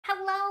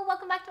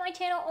welcome back to my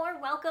channel, or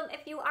welcome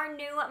if you are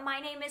new. My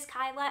name is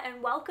Kyla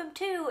and welcome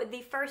to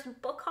the first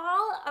book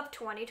haul of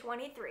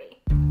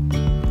 2023.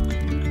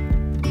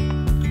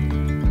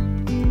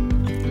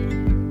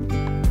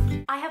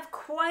 I have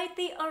quite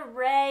the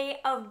array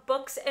of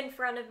books in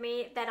front of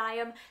me that I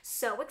am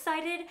so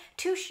excited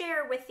to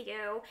share with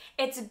you.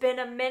 It's been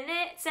a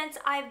minute since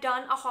I've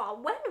done a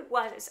haul. When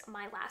was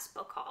my last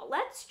book haul?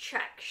 Let's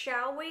check,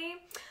 shall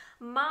we?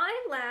 My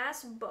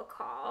last book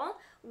haul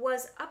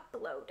was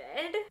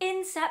uploaded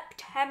in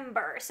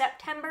September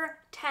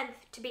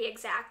 10th to be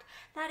exact.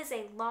 That is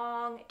a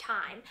long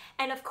time.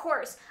 And of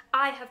course,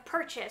 I have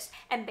purchased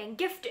and been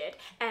gifted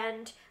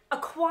and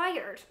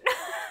acquired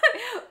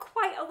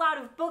quite a lot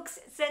of books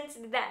since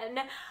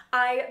then.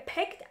 I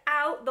picked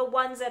out the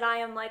ones that I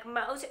am like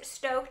most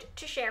stoked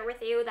to share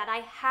with you that I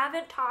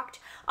haven't talked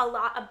a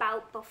lot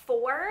about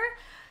before.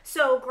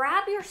 So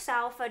grab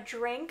yourself a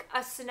drink,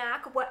 a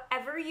snack,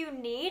 whatever you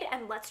need,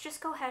 and let's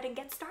just go ahead and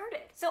get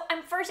started. So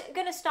I'm first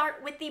gonna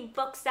start with the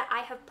books that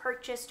I have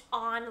purchased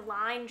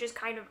online, just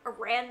kind of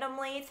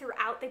randomly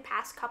throughout the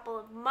past couple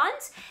of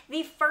months.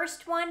 The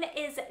first one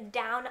is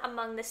Down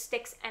Among the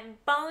Sticks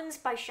and Bones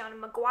by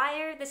Sean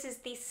McGuire. This is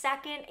the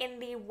second in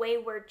the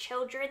Wayward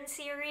Children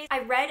series.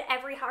 I read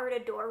Every Heart a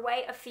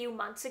Doorway a few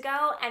months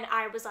ago, and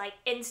I was like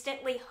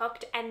instantly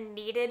hooked and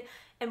needed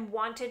and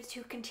wanted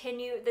to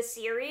continue the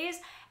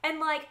series, and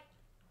like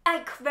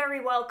I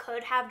very well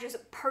could have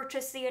just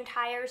purchased the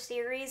entire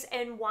series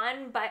in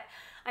one, but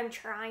I'm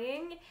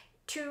trying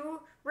to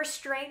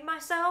restrain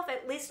myself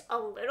at least a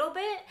little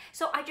bit,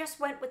 so I just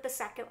went with the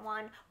second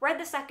one, read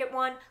the second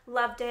one,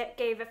 loved it,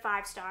 gave it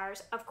 5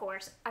 stars. Of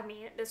course, I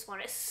mean, this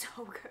one is so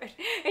good.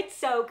 It's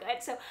so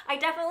good. So I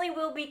definitely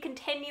will be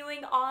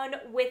continuing on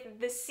with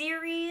the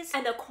series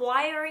and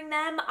acquiring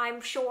them, I'm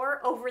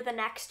sure, over the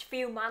next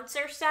few months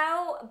or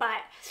so,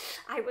 but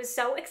I was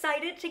so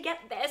excited to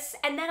get this.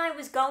 And then I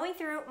was going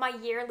through my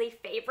yearly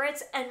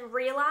favorites and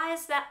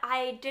realized that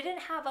I didn't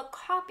have a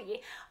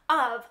copy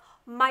of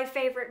my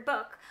favorite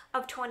book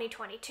of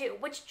 2022,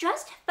 which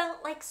just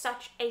felt like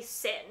such a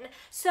sin.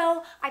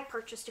 So I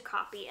purchased a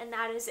copy, and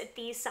that is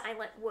These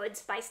Silent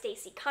Woods by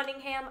Stacey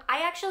Cunningham.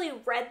 I actually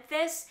read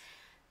this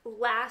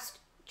last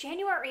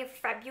January or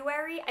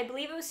February, I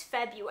believe it was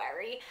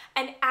February,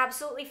 and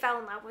absolutely fell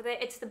in love with it.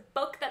 It's the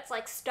book that's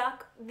like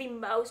stuck the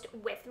most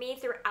with me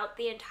throughout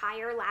the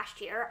entire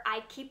last year.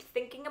 I keep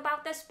thinking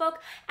about this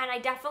book, and I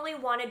definitely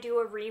want to do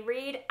a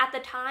reread. At the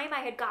time,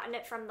 I had gotten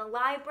it from the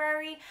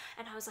library,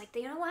 and I was like,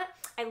 you know what?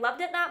 I loved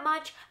it that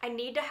much. I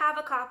need to have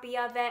a copy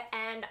of it,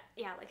 and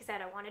yeah, like I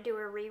said, I want to do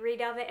a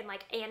reread of it and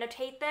like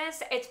annotate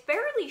this. It's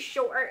fairly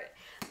short,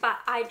 but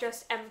I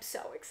just am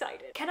so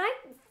excited. Can I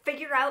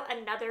figure out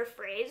another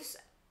phrase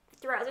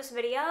throughout this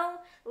video?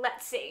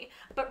 Let's see.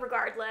 But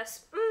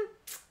regardless,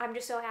 I'm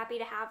just so happy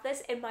to have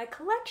this in my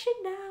collection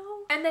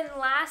now. And then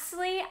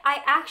lastly,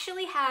 I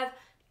actually have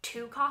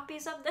 2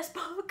 copies of this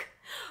book,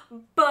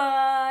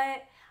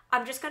 but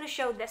I'm just gonna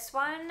show this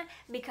one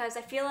because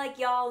I feel like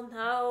y'all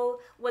know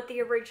what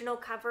the original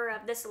cover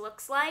of this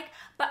looks like,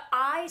 but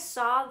I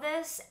saw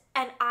this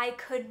and I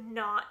could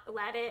not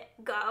let it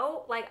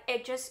go. Like,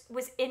 it just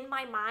was in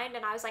my mind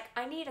and I was like,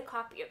 I need a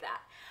copy of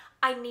that.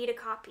 I need a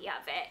copy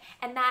of it,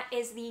 and that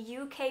is the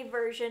UK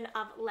version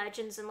of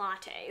Legends and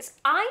Lattes.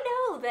 I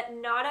know that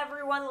not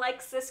everyone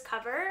likes this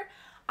cover.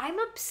 I'm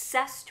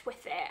obsessed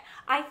with it.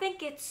 I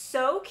think it's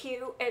so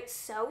cute, it's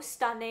so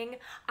stunning.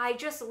 I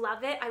just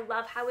love it. I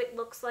love how it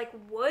looks like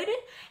wood,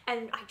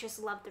 and I just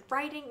love the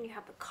writing. You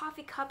have the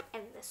coffee cup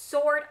and the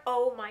sword.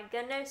 Oh my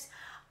goodness.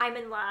 I'm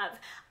in love.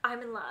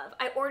 I'm in love.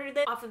 I ordered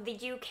it off of the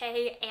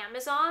UK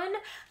Amazon,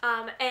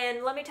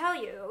 and let me tell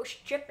you,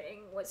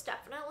 shipping was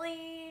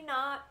definitely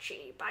not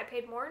cheap. I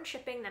paid more in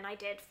shipping than I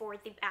did for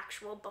the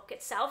actual book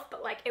itself,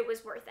 but like it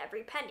was worth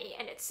every penny,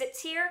 and it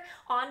sits here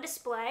on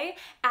display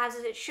as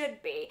it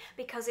should be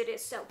because it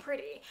is so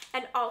pretty.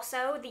 And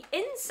also the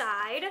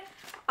inside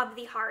of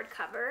the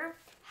hardcover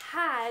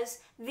has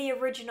the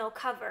original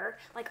cover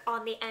like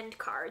on the end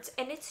cards,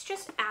 and it's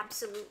just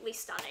absolutely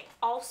stunning.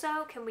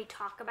 Also, can we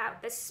talk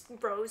about this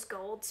rose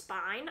gold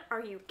spine?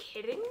 Are you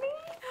kidding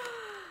me?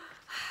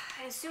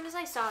 As soon as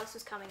I saw this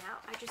was coming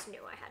out, I just knew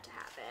I had to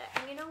have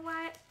it. And you know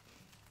what?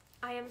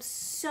 I am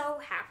so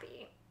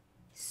happy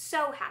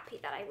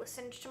that I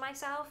listened to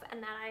myself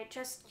and that I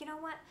just, you know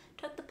what,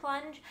 took the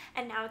plunge,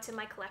 and now it's in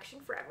my collection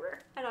forever,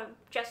 and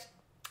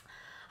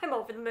I'm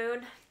over the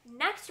moon.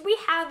 Next, we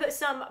have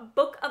some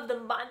book of the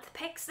month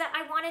picks that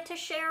I wanted to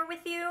share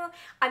with you.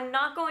 I'm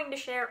not going to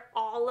share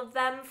all of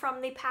them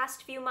from the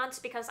past few months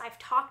because I've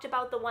talked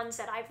about the ones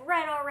that I've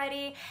read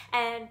already,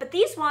 but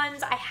these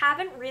ones I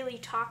haven't really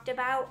talked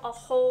about a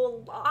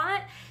whole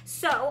lot,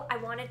 so I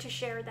wanted to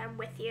share them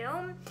with you.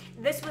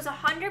 This was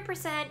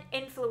 100%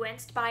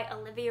 influenced by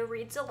Olivia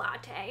Reads a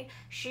Latte.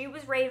 She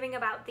was raving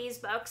about these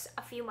books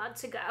a few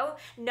months ago,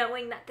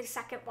 knowing that the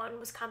second one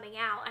was coming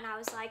out, and I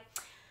was like,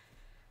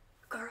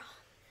 girl,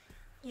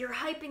 you're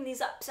hyping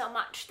these up so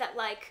much that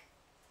like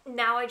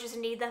now I just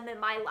need them in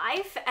my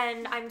life,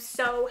 and I'm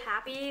so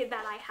happy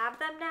that I have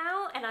them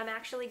now, and I'm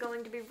actually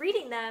going to be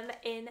reading them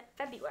in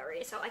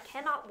February, so I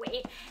cannot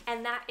wait.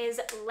 And that is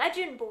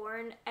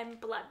Legendborn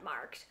and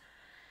Bloodmarked.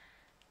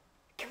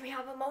 Can we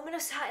have a moment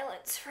of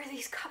silence for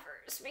these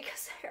covers,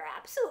 because they're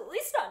absolutely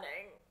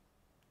stunning.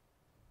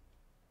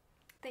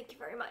 Thank you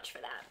very much for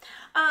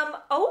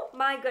that. Oh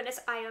my goodness,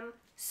 I am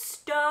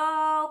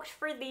stoked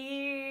for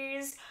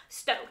these.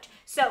 Stoked.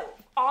 So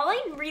all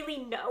I really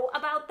know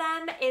about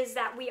them is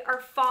that we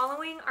are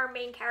following our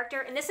main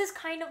character, and this is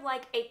kind of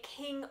like a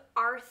King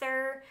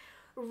Arthur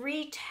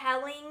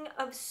retelling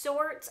of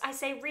sorts. I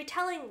say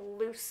retelling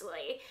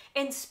loosely.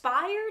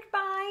 Inspired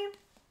by...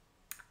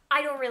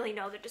 I don't really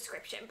know the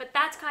description, but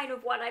that's kind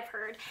of what I've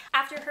heard.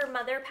 After her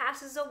mother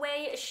passes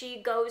away,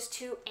 she goes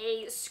to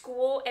a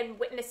school and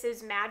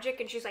witnesses magic,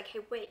 and she's like,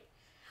 hey, wait,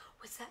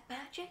 was that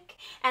magic?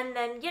 And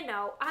then, you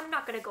know, I'm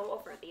not gonna go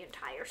over the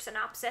entire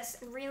synopsis.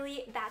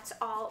 Really, that's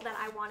all that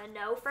I want to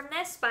know from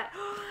this, but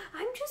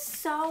I'm just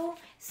so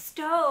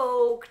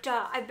stoked.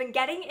 I've been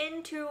getting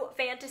into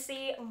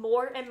fantasy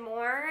more and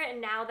more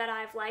now that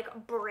I've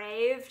like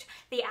braved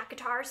the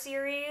ACOTAR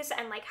series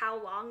and like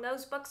how long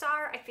those books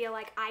are. I feel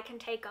like I can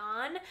take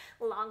on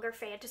longer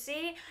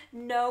fantasy,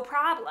 no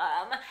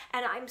problem.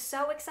 And I'm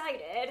so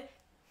excited.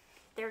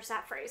 There's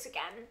that phrase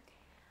again.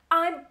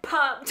 I'm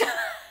pumped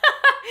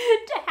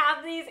to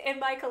have these in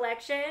my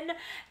collection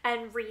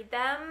and read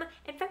them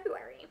in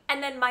February.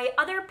 And then my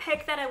other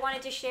pick that I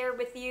wanted to share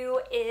with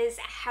you is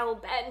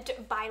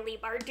Hellbent by Leigh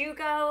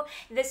Bardugo.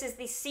 This is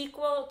the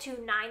sequel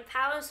to Ninth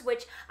House,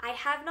 which I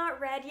have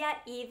not read yet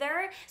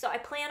either, so I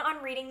plan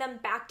on reading them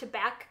back to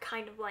back,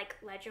 kind of like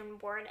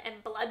Legendborn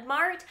and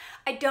Bloodmarked.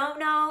 I don't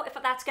know if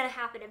that's gonna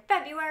happen in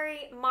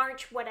February,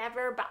 March,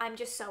 whatever, but I'm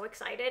just so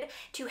excited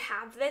to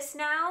have this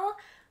now.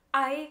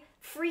 I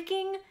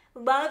freaking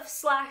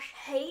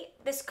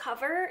love/hate this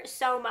cover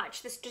so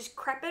much. This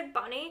decrepit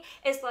bunny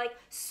is like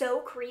so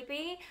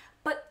creepy,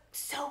 but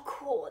so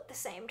cool at the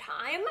same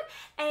time.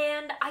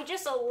 And I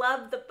just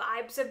love the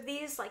vibes of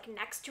these like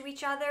next to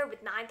each other,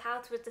 with Ninth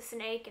House with the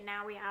snake, and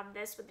now we have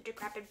this with the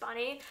decrepit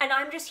bunny. And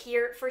I'm just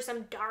here for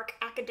some dark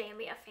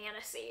academia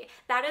fantasy.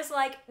 That is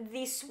like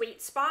the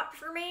sweet spot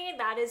for me.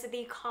 That is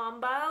the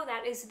combo.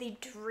 That is the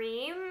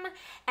dream.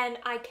 And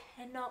I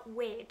cannot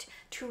wait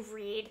to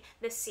read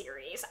this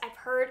series. I've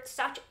heard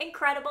such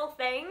incredible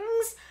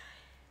things.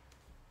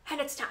 And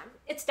it's time.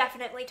 It's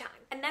definitely time.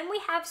 And then we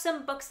have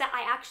some books that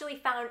I actually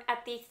found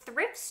at the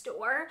thrift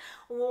store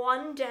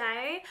one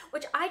day,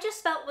 which I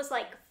just felt was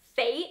like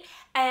fate,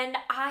 and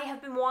I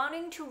have been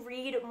wanting to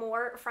read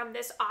more from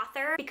this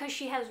author because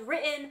she has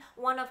written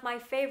one of my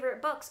favorite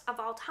books of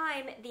all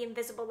time, The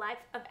Invisible Life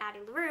of Addie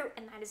LaRue,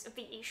 and that is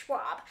V.E.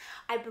 Schwab.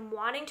 I've been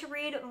wanting to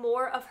read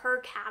more of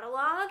her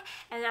catalog,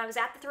 and I was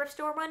at the thrift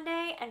store one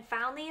day and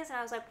found these, and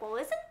I was like, well,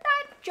 isn't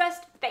that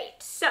just fate?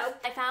 So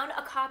I found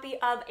a copy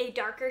of A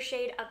Darker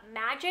Shade of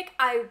Magic.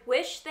 I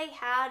wish they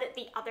had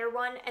the other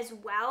one as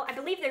well. I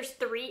believe there's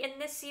 3 in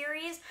this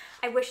series.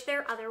 I wish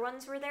their other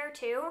ones were there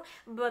too,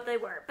 but they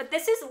weren't. But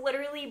this is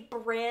literally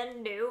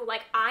brand new.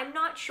 Like, I'm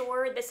not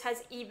sure this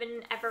has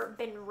even ever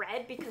been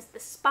read because the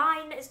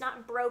spine is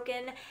not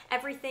broken.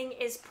 Everything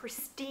is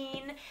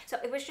pristine. So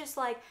it was just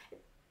like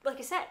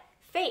I said,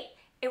 fate.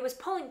 It was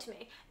pulling to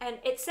me, and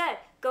it said,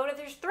 go to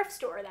this thrift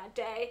store that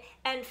day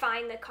and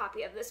find the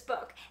copy of this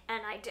book,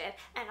 and I did,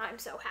 and I'm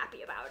so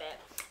happy about it.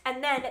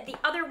 And then the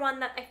other one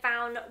that I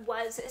found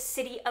was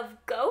City of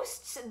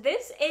Ghosts.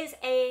 This is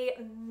a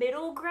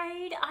middle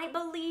grade, I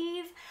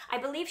believe. I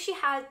believe she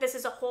has, this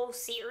is a whole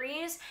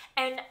series,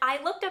 and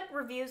I looked up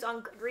reviews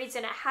on Goodreads,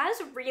 and it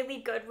has really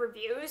good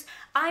reviews.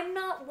 I'm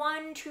not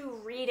one to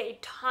read a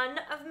ton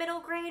of middle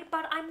grade,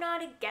 but I'm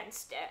not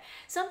against it.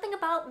 Something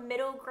about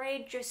middle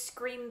grade just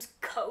screams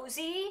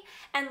cozy,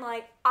 and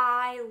like,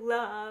 I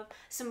love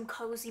some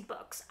cozy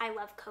books. I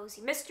love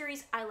cozy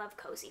mysteries. I love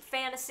cozy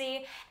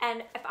fantasy.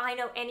 And if I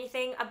know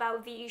anything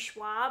about V.E.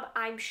 Schwab,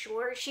 I'm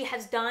sure she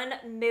has done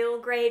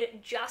middle grade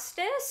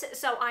justice.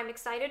 So I'm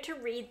excited to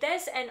read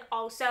this and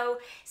also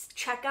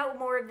check out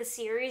more of the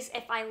series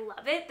if I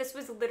love it. This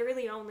was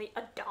literally only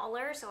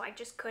 $1, so I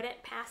just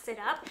couldn't pass it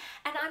up.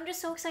 And I'm just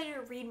so excited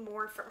to read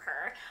more from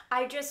her.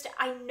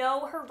 I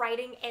know her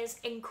writing is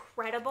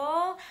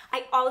incredible.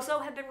 I also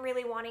have been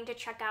really wanting to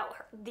check out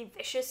the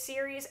Vicious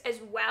series as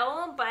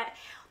well, but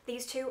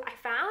these two I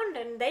found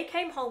and they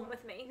came home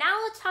with me. Now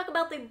let's talk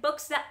about the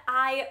books that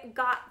I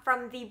got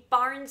from the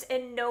Barnes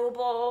 &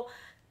 Noble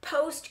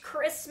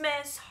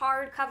post-Christmas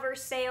hardcover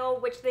sale,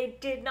 which they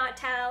did not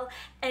tell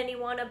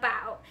anyone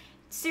about.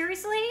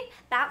 Seriously,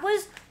 that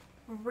was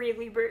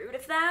really rude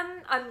of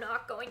them. I'm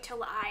not going to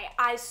lie.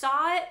 I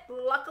saw it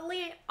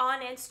luckily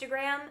on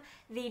Instagram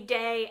the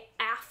day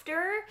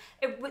after.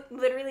 It was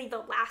literally the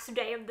last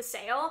day of the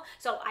sale.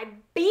 So I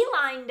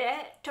beelined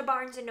it to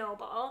Barnes &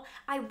 Noble.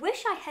 I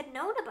wish I had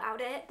known about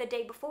it the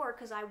day before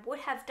because I would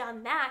have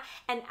done that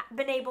and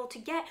been able to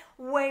get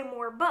way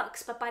more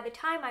books. But by the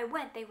time I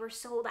went, they were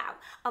sold out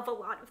of a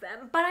lot of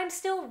them. But I'm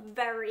still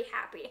very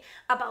happy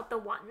about the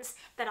ones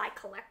that I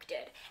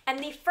collected. And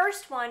the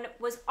first one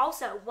was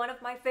also one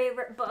of my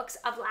favorite books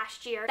of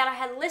last year that I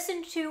had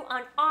listened to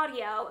on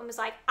audio and was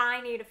like,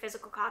 I need a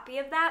physical copy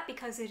of that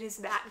because it is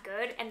that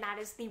good, and that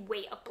is The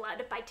Weight of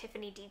Blood by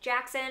Tiffany D.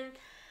 Jackson.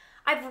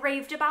 I've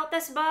raved about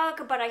this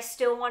book, but I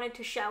still wanted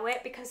to show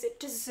it because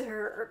it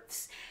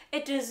deserves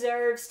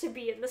to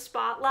be in the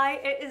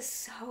spotlight. It is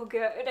so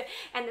good,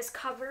 and this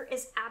cover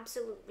is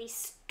absolutely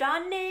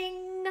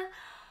stunning.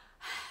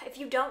 If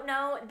you don't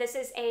know, this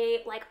is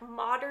a like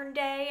modern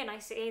day, and I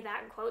say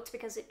that in quotes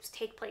because it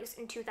takes place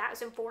in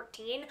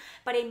 2014,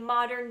 but a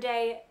modern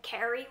day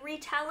Carrie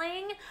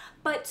retelling,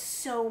 but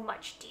so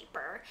much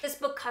deeper. This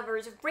book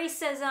covers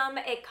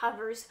racism, it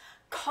covers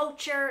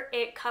culture,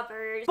 it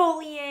covers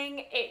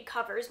bullying, it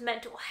covers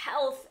mental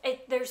health.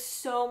 There's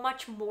so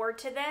much more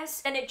to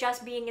this than it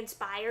just being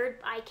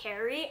inspired by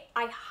Carrie.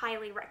 I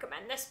highly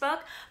recommend this book,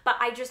 but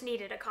I just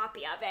needed a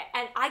copy of it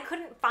and I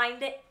couldn't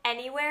find it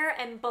anywhere,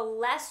 and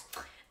bless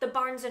the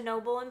Barnes &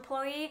 Noble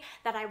employee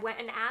that I went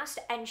and asked,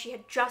 and she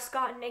had just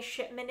gotten a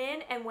shipment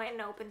in and went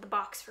and opened the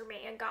box for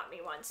me and got me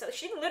one. So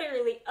she's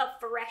literally a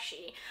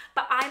freshie.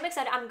 But I'm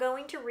excited. I'm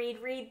going to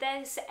read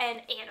this and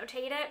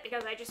annotate it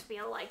because I just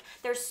feel like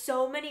there's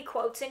so many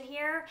quotes in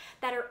here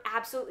that are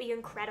absolutely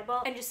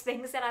incredible and just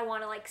things that I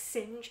want to like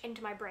singe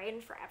into my brain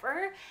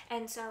forever.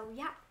 And so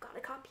yeah, got a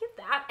copy of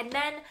that. And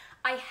then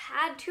I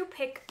had to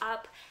pick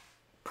up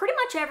pretty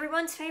much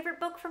everyone's favorite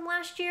book from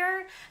last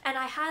year, and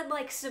I had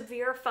like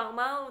severe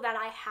FOMO that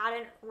I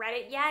hadn't read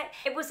it yet.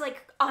 It was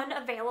like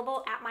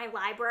unavailable at my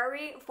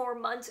library for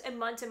months and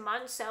months and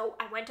months, so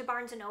I went to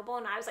Barnes & Noble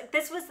and I was like,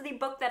 this was the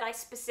book that I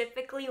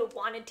specifically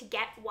wanted to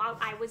get while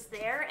I was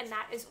there, and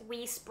that is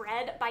We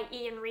Spread by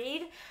Ian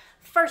Reid.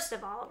 First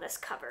of all, this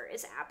cover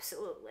is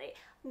absolutely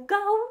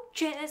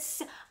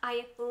gorgeous.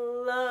 I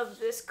love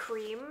this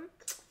cream,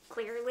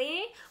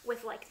 clearly,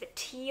 with like the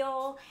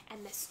teal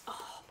and this,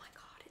 oh my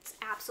god, it's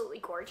absolutely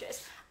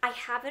gorgeous. I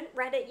haven't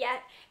read it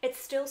yet. It's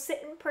still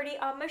sitting pretty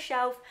on my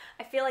shelf.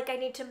 I feel like I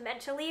need to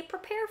mentally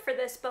prepare for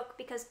this book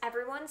because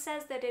everyone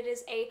says that it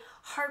is a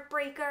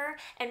heartbreaker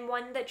and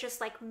one that just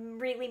like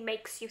really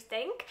makes you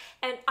think.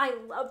 And I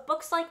love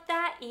books like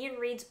that. Ian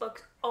Reid's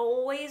books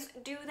always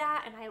do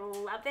that and I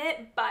love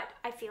it, but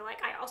I feel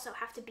like I also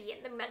have to be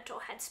in the mental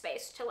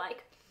headspace to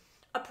like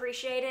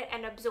appreciate it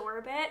and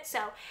absorb it. So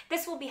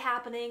this will be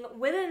happening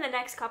within the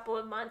next couple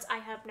of months, I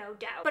have no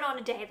doubt, but on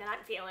a day that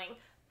I'm feeling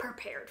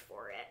prepared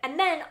for it. And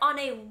then on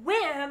a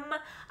whim,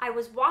 I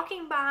was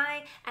walking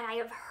by and I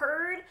have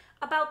heard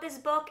about this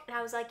book and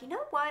I was like, you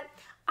know what?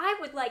 I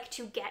would like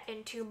to get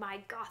into my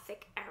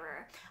Gothic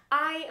era.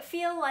 I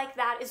feel like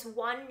that is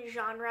one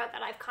genre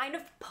that I've kind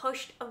of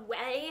pushed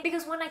away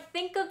because when I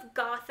think of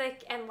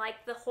Gothic and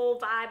like the whole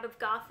vibe of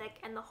Gothic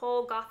and the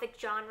whole Gothic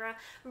genre,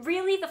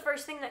 really the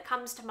first thing that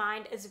comes to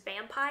mind is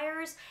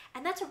vampires,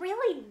 and that's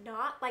really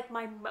not like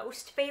my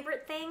most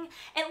favorite thing.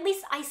 At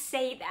least I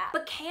say that,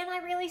 but can I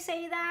really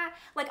say that?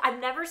 Like, I've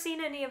never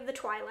seen any of the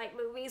Twilight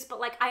movies, but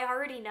like I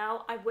already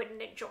know I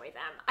wouldn't enjoy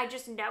them. I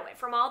just know it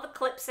from all the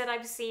clips that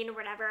I've seen or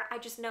whatever. I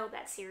just know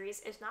that series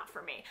is not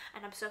for me,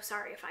 and I'm so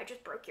sorry if I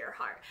just broke your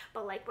heart,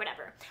 but like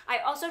whatever. I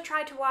also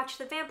tried to watch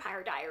The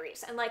Vampire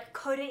Diaries and like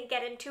couldn't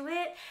get into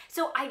it,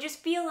 so I just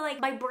feel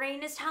like my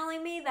brain is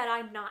telling me that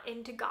I'm not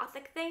into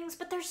Gothic things,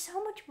 but there's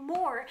so much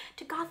more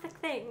to Gothic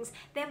things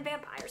than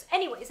vampires.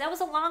 Anyways, that was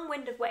a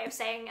long-winded way of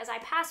saying as I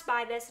passed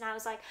by this and I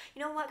was like,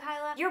 you know what,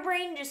 Kyla? Your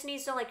brain just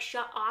needs to like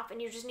shut off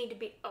and you just need to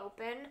be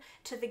open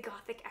to the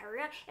Gothic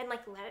era and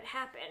like let it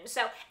happen.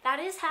 So that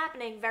is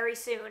happening very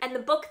soon, and the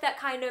book that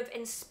kind of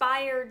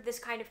inspired this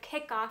kind of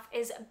kickoff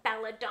is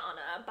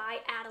Belladonna by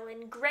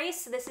Adeline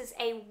Grace. This is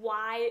a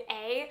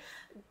YA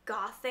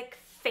Gothic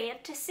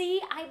fantasy,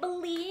 I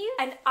believe,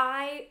 and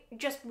I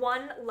just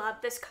love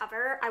this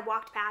cover. I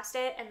walked past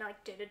it and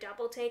like did a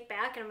double take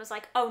back and was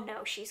like, oh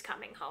no, she's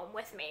coming home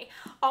with me.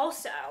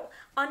 Also,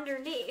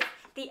 underneath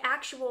the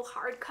actual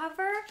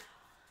hardcover,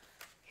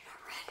 you're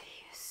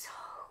ready, so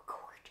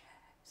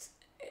gorgeous.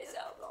 It's so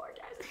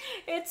gorgeous.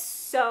 It's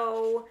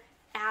so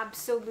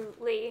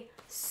absolutely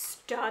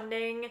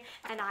stunning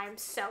and I'm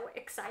so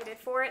excited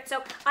for it.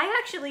 So I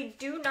actually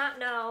do not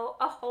know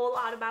a whole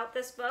lot about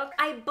this book.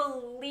 I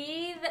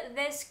believe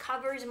this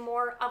covers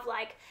more of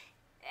like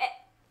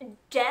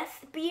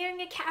Death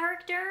being a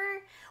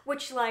character,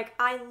 which like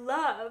I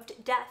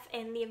loved Death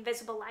in The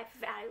Invisible Life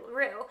of Addie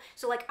LaRue,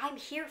 so like I'm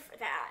here for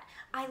that.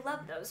 I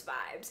love those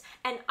vibes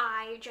and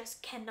I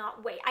just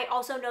cannot wait. I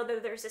also know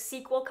that there's a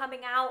sequel coming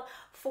out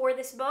for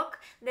this book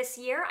this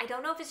year. I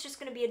don't know if it's just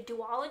going to be a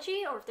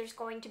duology or if there's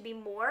going to be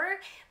more,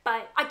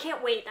 but I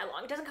can't wait that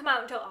long. It doesn't come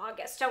out until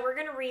August, so we're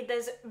going to read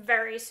this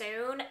very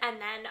soon, and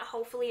then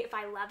hopefully if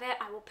I love it,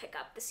 I will pick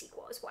up the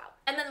sequel as well.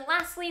 And then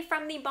lastly,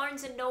 from the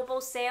Barnes &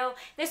 Noble sale,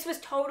 this was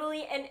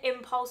totally an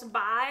impulse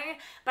buy,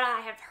 but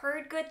I have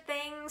heard good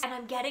things, and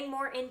I'm getting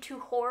more into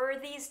horror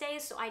these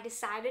days, so I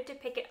decided to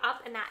pick it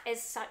up, and that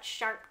is Such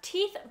Sharp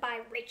Teeth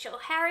by Rachel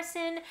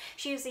Harrison.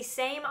 She is the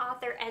same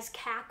author as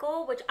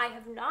Cackle, which I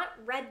have not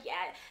read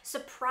yet,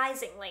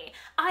 surprisingly.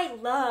 I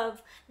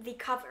love the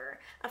cover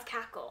of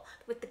Cackle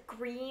with the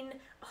green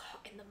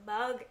and the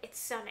mug. It's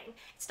stunning.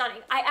 It's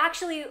stunning. I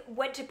actually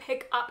went to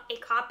pick up a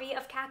copy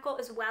of Cackle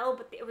as well,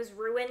 but it was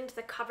ruined.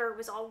 The cover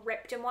was all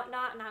ripped and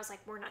whatnot, and I was like,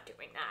 we're not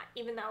doing that.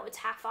 Even though it's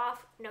half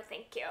off, no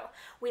thank you.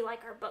 We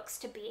like our books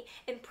to be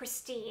in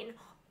pristine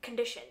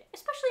condition,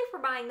 especially if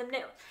we're buying them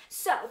new.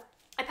 So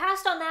I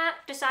passed on that,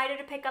 decided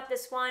to pick up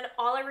this one.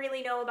 All I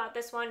really know about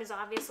this one is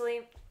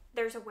obviously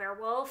there's a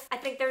werewolf. I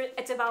think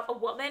it's about a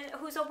woman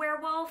who's a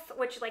werewolf,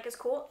 which like is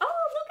cool.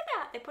 Oh, look at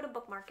that. They put a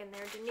bookmark in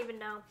there. Didn't even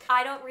know.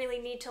 I don't really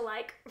need to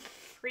like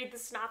read the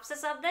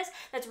synopsis of this.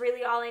 That's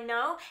really all I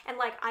know. And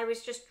like I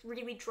was just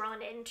really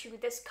drawn into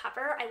this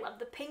cover. I love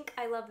the pink.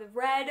 I love the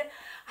red.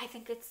 I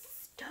think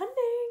it's stunning.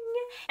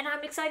 And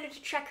I'm excited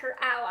to check her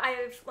out.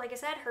 I've, like I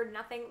said, heard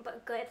nothing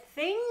but good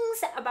things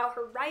about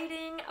her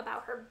writing,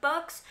 about her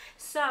books,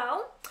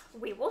 so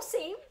we will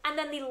see. And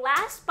then the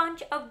last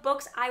bunch of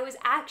books I was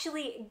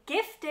actually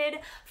gifted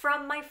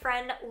from my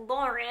friend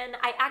Lauren.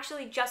 I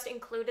actually just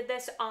included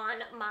this on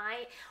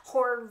my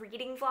horror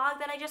reading vlog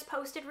that I just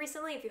posted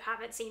recently. If you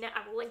haven't seen it,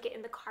 I will link it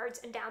in the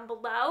cards and down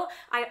below.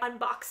 I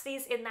unboxed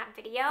these in that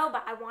video,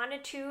 but I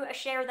wanted to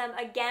share them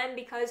again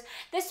because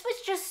this was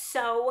just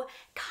so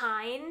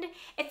kind.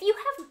 If you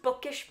have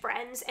bookish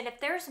friends, and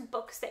if there's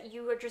books that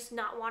you are just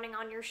not wanting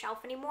on your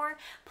shelf anymore,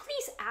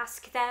 please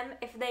ask them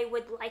if they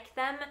would like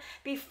them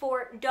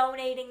before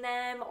donating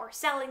them or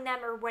selling them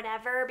or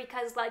whatever,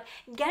 because like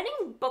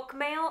getting book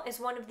mail is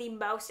one of the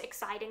most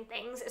exciting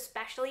things,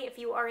 especially if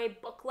you are a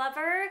book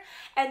lover,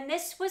 and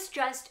this was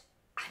just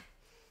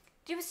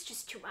it was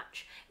just too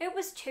much. It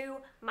was too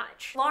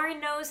much. Lauren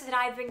knows that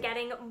I've been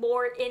getting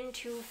more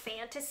into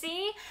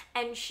fantasy,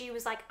 and she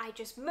was like, I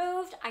just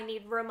moved, I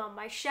need room on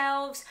my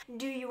shelves,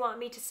 do you want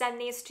me to send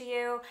these to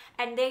you?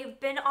 And they've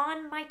been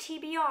on my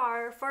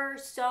TBR for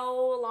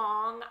so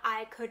long,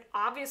 I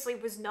obviously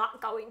was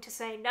not going to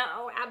say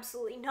no,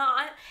 absolutely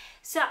not.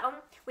 So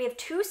we have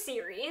two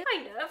series,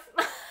 kind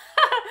of.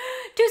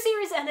 Two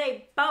series and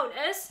a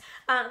bonus.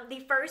 The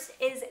first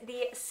is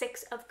the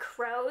Six of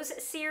Crows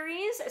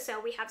series. So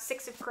we have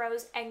Six of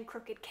Crows and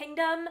Crooked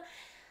Kingdom.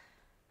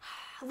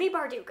 Leigh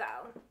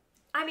Bardugo.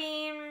 I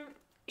mean,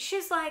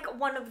 she's like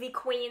one of the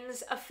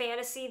queens of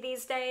fantasy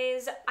these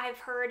days. I've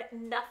heard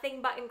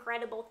nothing but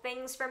incredible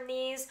things from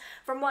these.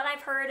 From what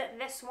I've heard,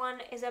 this one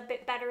is a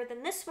bit better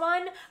than this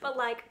one, but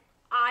like,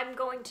 I'm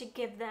going to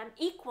give them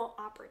equal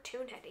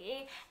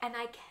opportunity, and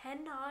I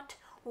cannot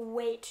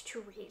wait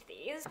to read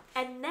these.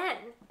 And then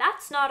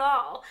that's not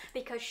all,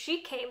 because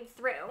she came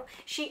through.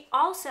 She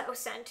also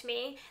sent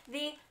me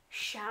the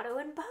Shadow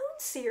and Bone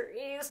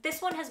series.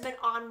 This one has been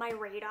on my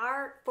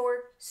radar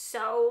for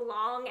so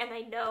long, and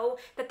I know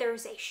that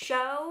there's a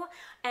show,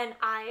 and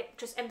I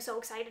just am so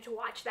excited to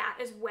watch that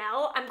as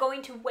well. I'm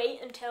going to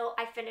wait until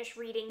I finish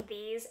reading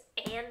these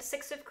and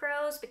Six of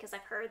Crows, because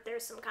I've heard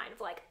there's some kind of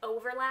like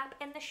overlap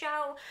in the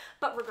show,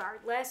 but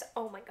regardless,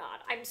 oh my god,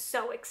 I'm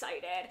so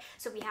excited.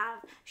 So we have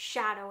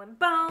Shadow and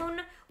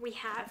Bone, we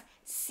have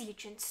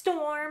Siege and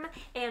Storm,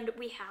 and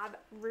we have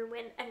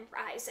Ruin and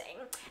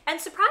Rising. And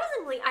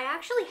surprisingly, I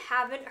actually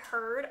haven't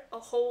heard a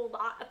whole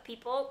lot of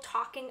people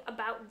talking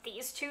about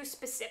these two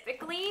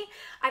specifically.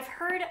 I've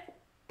heard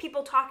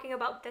people talking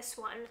about this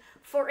one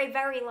for a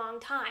very long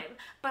time,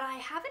 but I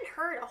haven't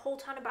heard a whole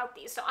ton about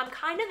these, so I'm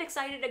kind of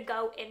excited to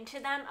go into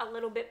them a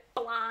little bit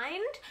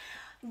blind.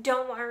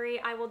 Don't worry,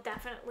 I will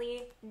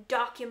definitely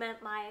document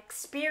my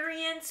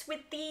experience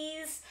with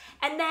these.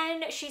 And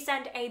then she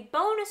sent a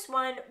bonus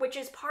one, which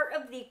is part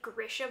of the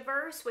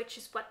Grishaverse, which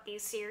is what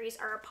these series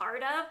are a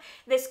part of.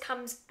 This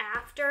comes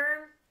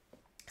after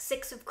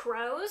Six of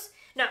Crows.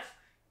 No.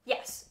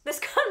 Yes, this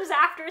comes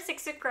after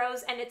Six of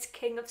Crows, and it's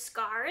King of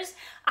Scars.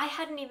 I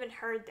hadn't even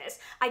heard this.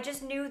 I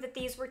just knew that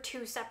these were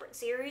two separate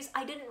series.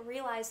 I didn't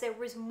realize there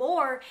was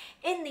more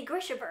in the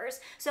Grishaverse,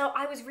 so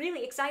I was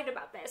really excited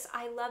about this.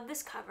 I love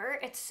this cover.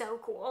 It's so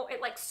cool.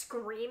 It like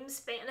screams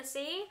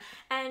fantasy,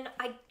 and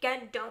I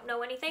again don't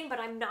know anything,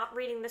 but I'm not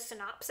reading the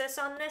synopsis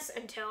on this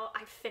until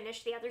I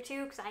finish the other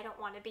two, because I don't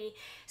want to be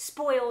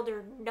spoiled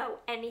or know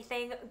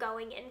anything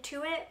going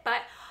into it.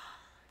 But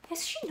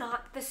is she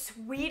not the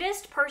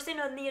sweetest person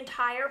on the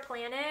entire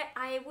planet?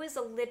 I was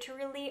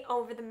literally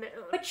over the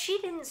moon. But she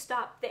didn't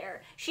stop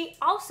there. She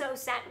also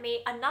sent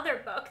me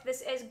another book.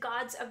 This is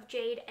Gods of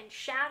Jade and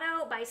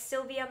Shadow by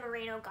Silvia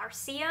Moreno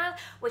Garcia,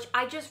 which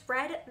I just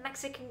read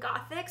Mexican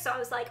Gothic, so I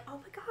was like, oh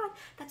my god,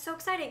 that's so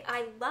exciting.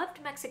 I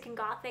loved Mexican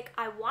Gothic.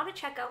 I want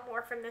to check out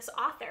more from this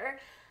author.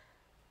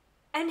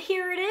 And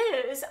here it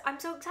is. I'm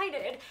so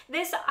excited.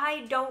 This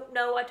I don't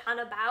know a ton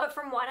about, but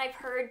from what I've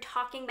heard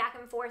talking back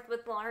and forth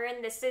with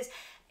Lauren, this is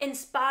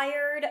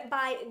inspired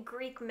by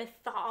Greek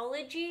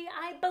mythology,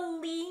 I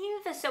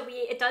believe. So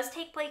it does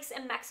take place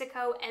in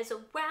Mexico as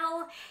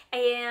well,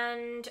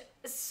 and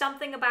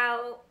something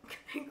about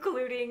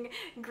including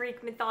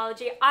Greek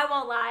mythology. I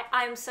won't lie,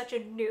 I'm such a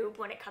noob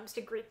when it comes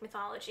to Greek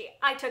mythology.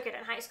 I took it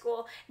in high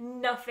school.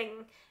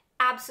 Nothing,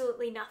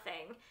 absolutely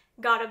nothing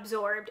got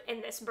absorbed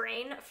in this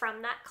brain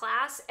from that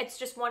class. It's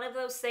just one of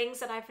those things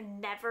that I've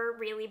never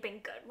really been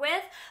good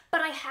with, but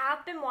I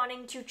have been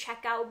wanting to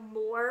check out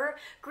more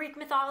Greek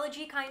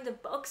mythology kinds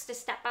of books to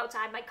step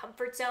outside my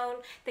comfort zone,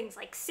 things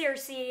like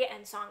Circe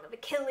and Song of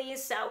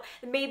Achilles, so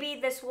maybe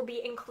this will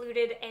be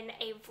included in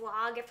a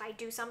vlog if I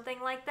do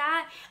something like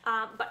that,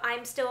 but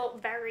I'm still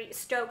very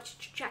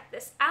stoked to check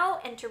this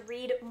out and to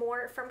read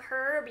more from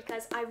her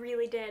because I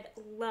really did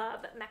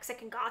love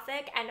Mexican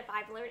Gothic, and if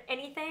I've learned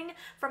anything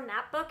from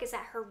that book is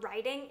that her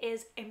writing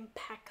is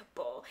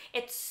impeccable.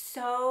 It's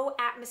so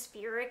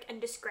atmospheric and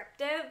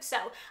descriptive, so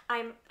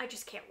I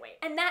just can't wait.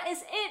 And that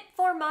is it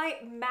for my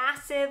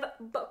massive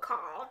book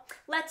haul.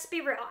 Let's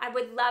be real, I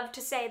would love to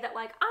say that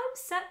like I'm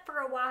set for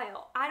a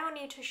while. I don't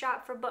need to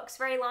shop for books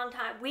very long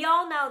time. We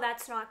all know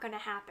that's not gonna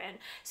happen.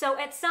 So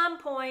at some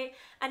point,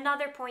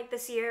 another point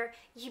this year,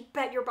 you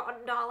bet your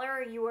bottom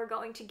dollar you are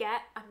going to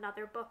get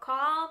another book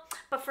haul.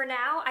 But for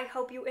now, I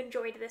hope you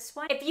enjoyed this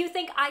one. If you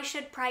think I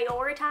should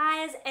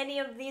prioritize any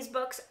of these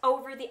books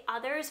over the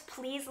others,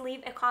 please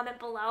leave a comment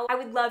below. I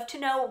would love to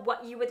know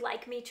what you would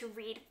like me to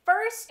read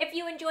first. If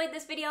you enjoyed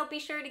this video, be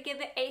sure to give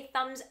it a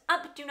thumbs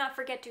up. Do not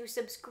forget to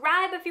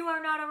subscribe if you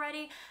are not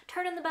already.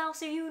 Turn on the bell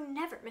so you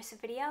never miss a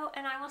video,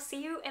 and I will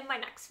see you in my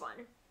next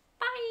one.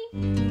 Bye!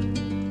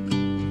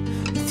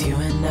 With you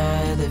and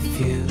I, the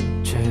view